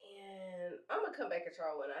 And I'm going to come back at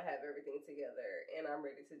y'all when I have everything together and I'm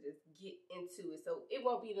ready to just get into it. So it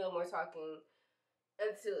won't be no more talking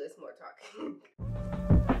until it's more talking.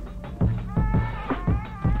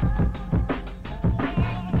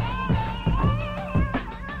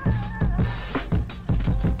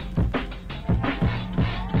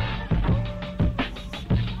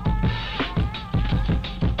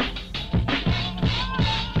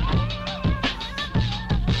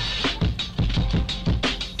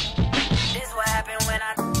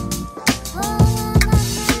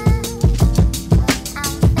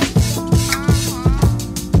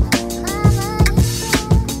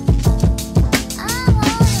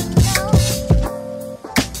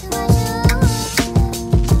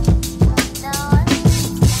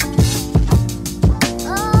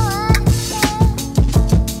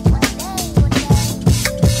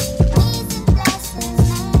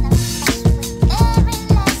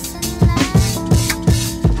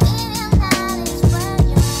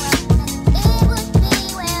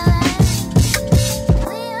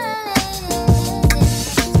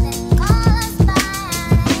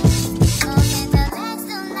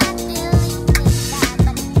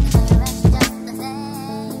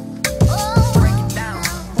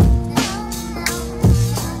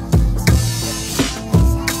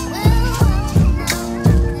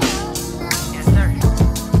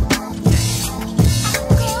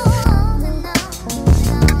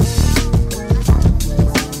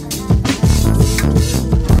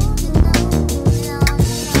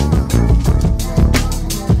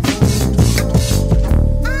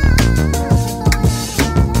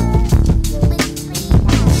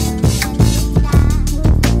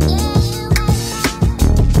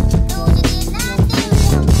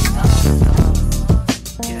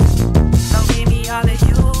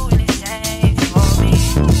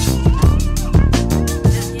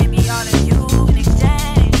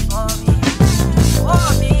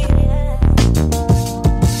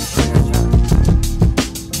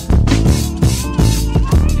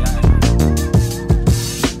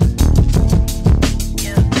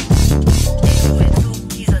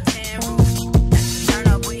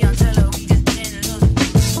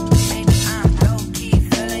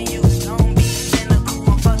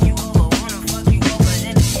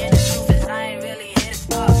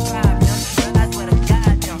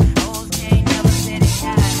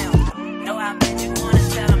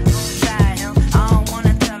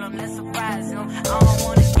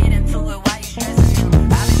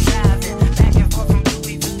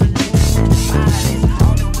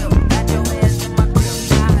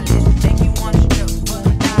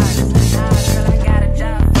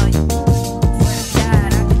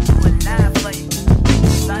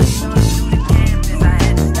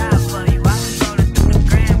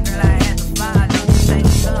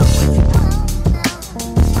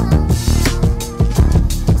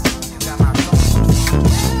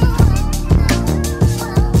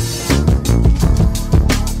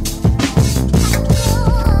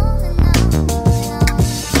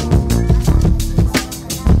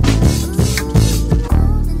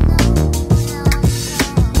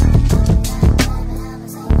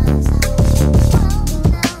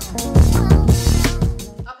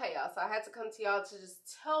 come to y'all to just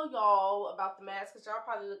tell y'all about the mask, because y'all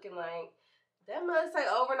probably looking like, that must say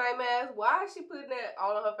overnight mask. Why is she putting that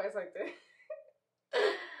all on her face like that?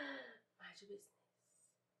 Mind your business.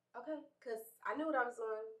 Okay, because I knew what I was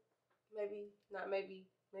doing. Maybe, not maybe,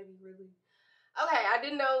 maybe really. Okay, I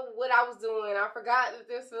didn't know what I was doing. I forgot that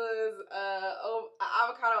this was an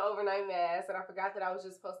avocado overnight mask, and I forgot that I was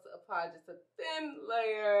just supposed to apply just a thin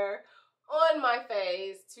layer on my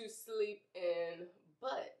face to sleep in.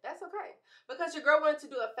 But that's okay, because your girl wanted to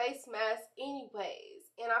do a face mask anyways,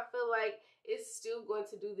 and I feel like it's still going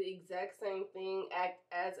to do the exact same thing, act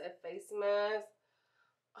as a face mask.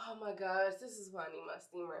 Oh my gosh, this is why I need my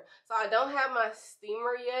steamer. So I don't have my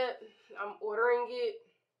steamer yet. I'm ordering it.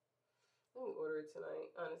 Let me order it tonight,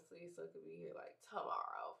 honestly, so it could be here like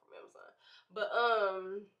tomorrow from Amazon. But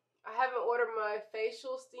I haven't ordered my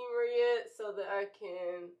facial steamer yet, so that I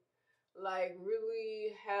can like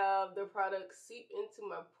really have the product seep into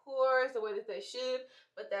my pores the way that they should.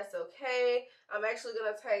 But that's okay. I'm actually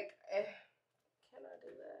gonna take can I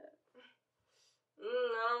do that?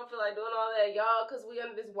 I don't feel like doing all that, y'all, because we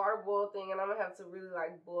under this water boil thing, and I'm gonna have to really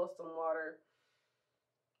like boil some water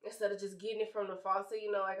instead of just getting it from the faucet,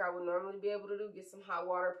 you know, like I would normally be able to do. Get some hot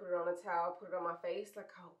water, put it on a towel, put it on my face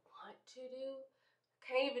like I want to do.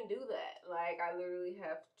 Can't even do that. Like, I literally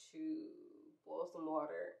have to boil some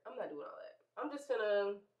water. I'm not doing all that. I'm just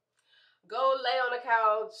gonna go lay on the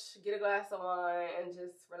couch, get a glass of wine, and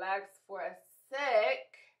just relax for a sec.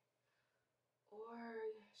 Or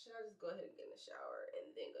should I just go ahead and get in the shower and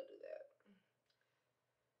then go do that?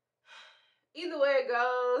 Either way it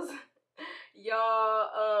goes, y'all,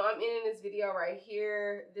 I'm ending this video right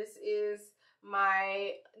here. This is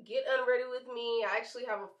my get unready with me. I actually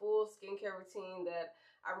have a full skincare routine that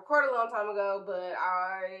I recorded a long time ago, but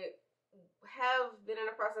I have been in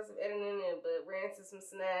the process of editing it, but ran into some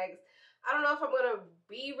snags. I don't know if I'm going to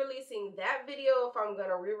be releasing that video, if I'm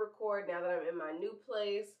going to re-record now that I'm in my new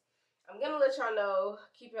place. I'm going to let y'all know,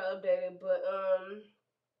 keep y'all updated, but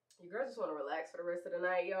your girl just want to relax for the rest of the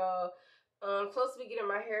night, y'all. Close to be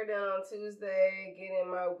getting my hair done on Tuesday,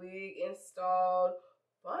 getting my wig installed,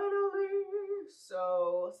 finally.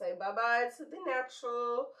 So, say bye-bye to the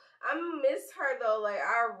natural. I miss her, though. Like,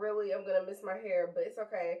 I really am going to miss my hair, but it's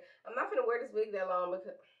okay. I'm not going to wear this wig that long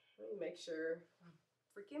because, let me make sure my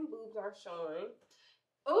freaking boobs aren't showing.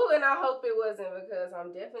 Oh, and I hope it wasn't, because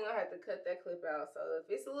I'm definitely going to have to cut that clip out. So, if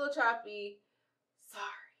it's a little choppy,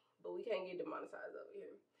 sorry, but we can't get demonetized over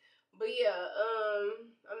here. But yeah,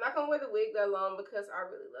 I'm not gonna wear the wig that long because I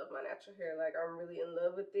really love my natural hair. Like, I'm really in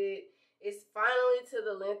love with it. It's finally to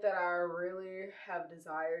the length that I really have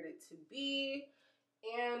desired it to be.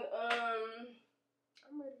 And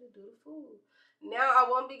I'm ready to do the food. Now I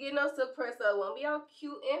won't be getting no silk press, so it won't be all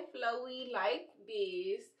cute and flowy like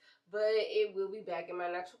this, but it will be back in my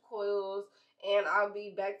natural coils, and I'll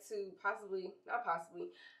be back to not possibly,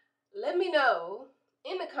 let me know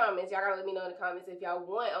in the comments. Y'all gotta let me know in the comments if y'all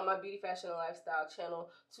want on my beauty, fashion, and lifestyle channel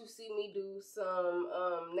to see me do some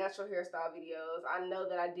natural hairstyle videos. I know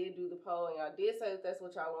that I did do the poll and y'all did say that that's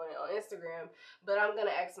what y'all wanted on Instagram, but I'm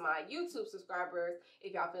gonna ask my YouTube subscribers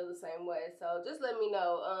if y'all feel the same way. So just let me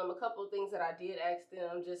know a couple of things that I did ask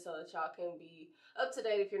them, just so that y'all can be up to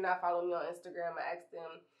date. If you're not following me on Instagram, I asked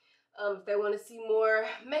them if they want to see more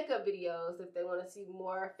makeup videos, if they want to see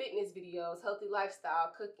more fitness videos, healthy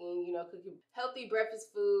lifestyle, cooking, you know, cooking healthy breakfast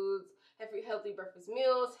foods, healthy breakfast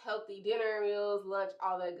meals, healthy dinner meals, lunch,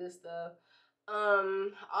 all that good stuff.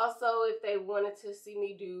 Also, if they wanted to see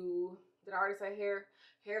me do, did I already say hair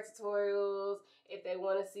tutorials, if they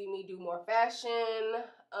want to see me do more fashion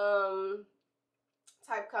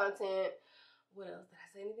type content. What else? Did I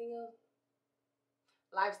say anything else?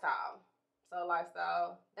 Lifestyle. So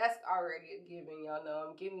lifestyle, that's already a given. Y'all know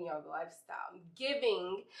I'm giving y'all the lifestyle. I'm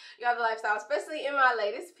giving y'all the lifestyle, especially in my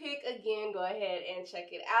latest pic. Again, go ahead and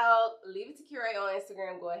check it out. Leaveittokirae on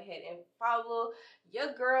Instagram. Go ahead and follow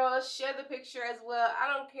your girl. Share the picture as well.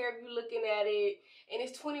 I don't care if you're looking at it and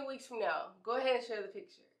it's 20 weeks from now. Go ahead and share the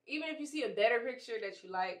picture. Even if you see a better picture that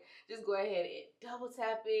you like, just go ahead and double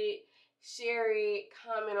tap it. Share it,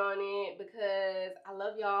 comment on it, because I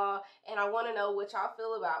love y'all and I want to know what y'all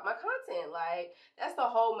feel about my content. Like, that's the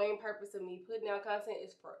whole main purpose of me putting out content,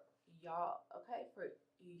 is for y'all, okay? For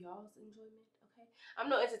y'all's enjoyment, okay?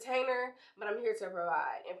 I'm no entertainer, but I'm here to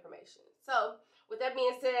provide information. So, with that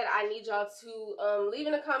being said, I need y'all to leave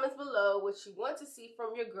in the comments below what you want to see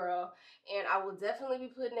from your girl, and I will definitely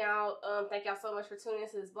be putting out. Thank y'all so much for tuning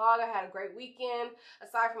into this vlog. I had a great weekend.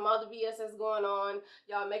 Aside from all the BS that's going on,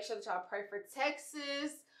 y'all make sure that y'all pray for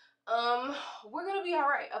Texas. we're gonna be all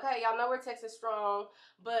right. Okay, y'all know we're Texas strong,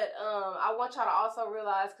 but I want y'all to also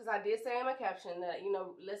realize, because I did say in my caption that, you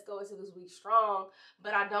know, let's go into this week strong,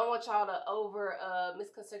 but I don't want y'all to over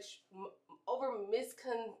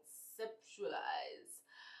misconceptualize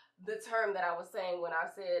the term that I was saying when I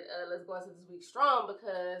said let's go into this week strong,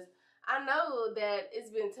 because I know that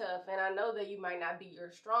it's been tough and I know that you might not be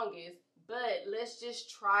your strongest, but let's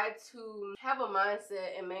just try to have a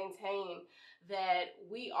mindset and maintain that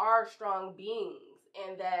we are strong beings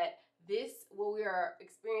and that this, what we are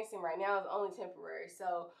experiencing right now, is only temporary.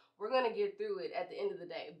 So we're going to get through it at the end of the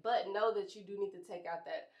day, but know that you do need to take out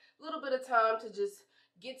that little bit of time to just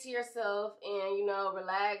get to yourself and, you know,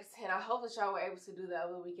 relax. And I hope that y'all were able to do that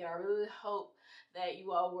over the weekend. I really hope that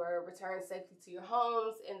you all were returned safely to your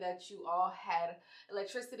homes and that you all had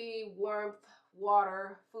electricity, warmth,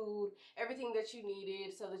 water, food, everything that you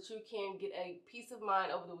needed so that you can get a peace of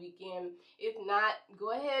mind over the weekend. If not,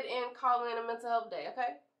 go ahead and call in a mental health day,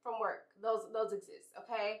 okay? From work. Those exist,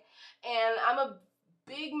 okay? And I'm a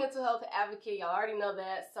big mental health advocate. Y'all already know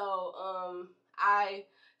that. So I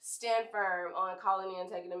stand firm on calling in,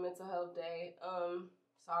 taking a mental health day.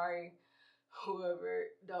 Sorry whoever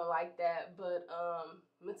don't like that, but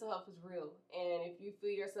mental health is real, and if you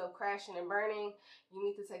feel yourself crashing and burning, you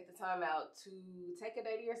need to take the time out to take a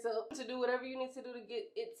day to yourself, to do whatever you need to do to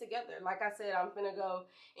get it together. Like I said, I'm gonna go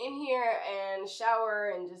in here and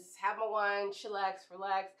shower and just have my wine, chillax,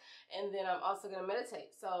 relax, and then I'm also gonna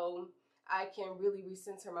meditate so I can really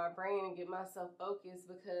recenter my brain and get myself focused,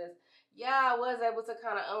 because yeah, I was able to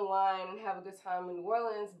kind of unwind and have a good time in New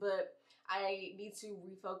Orleans, but I need to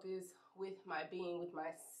refocus with my being, with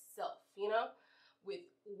myself, you know, with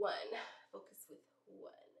one, focus with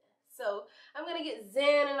one. So I'm gonna get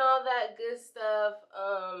zen and all that good stuff.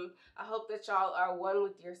 I hope that y'all are one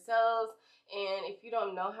with yourselves, and if you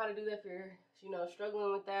don't know how to do that, if you're, you know,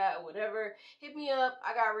 struggling with that or whatever, hit me up.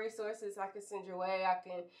 I got resources I can send your way. I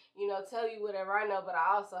can, you know, tell you whatever I know, but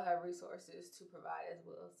I also have resources to provide as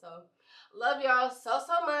well. So love y'all so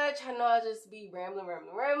much. I know I just be rambling,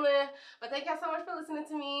 but thank y'all so much for listening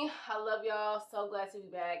to me. I love y'all. So glad to be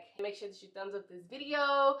back. Make sure that you thumbs up this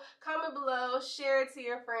video, comment below, share it to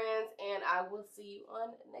your friends, and I will see you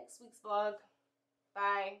on next week's vlog.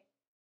 Bye.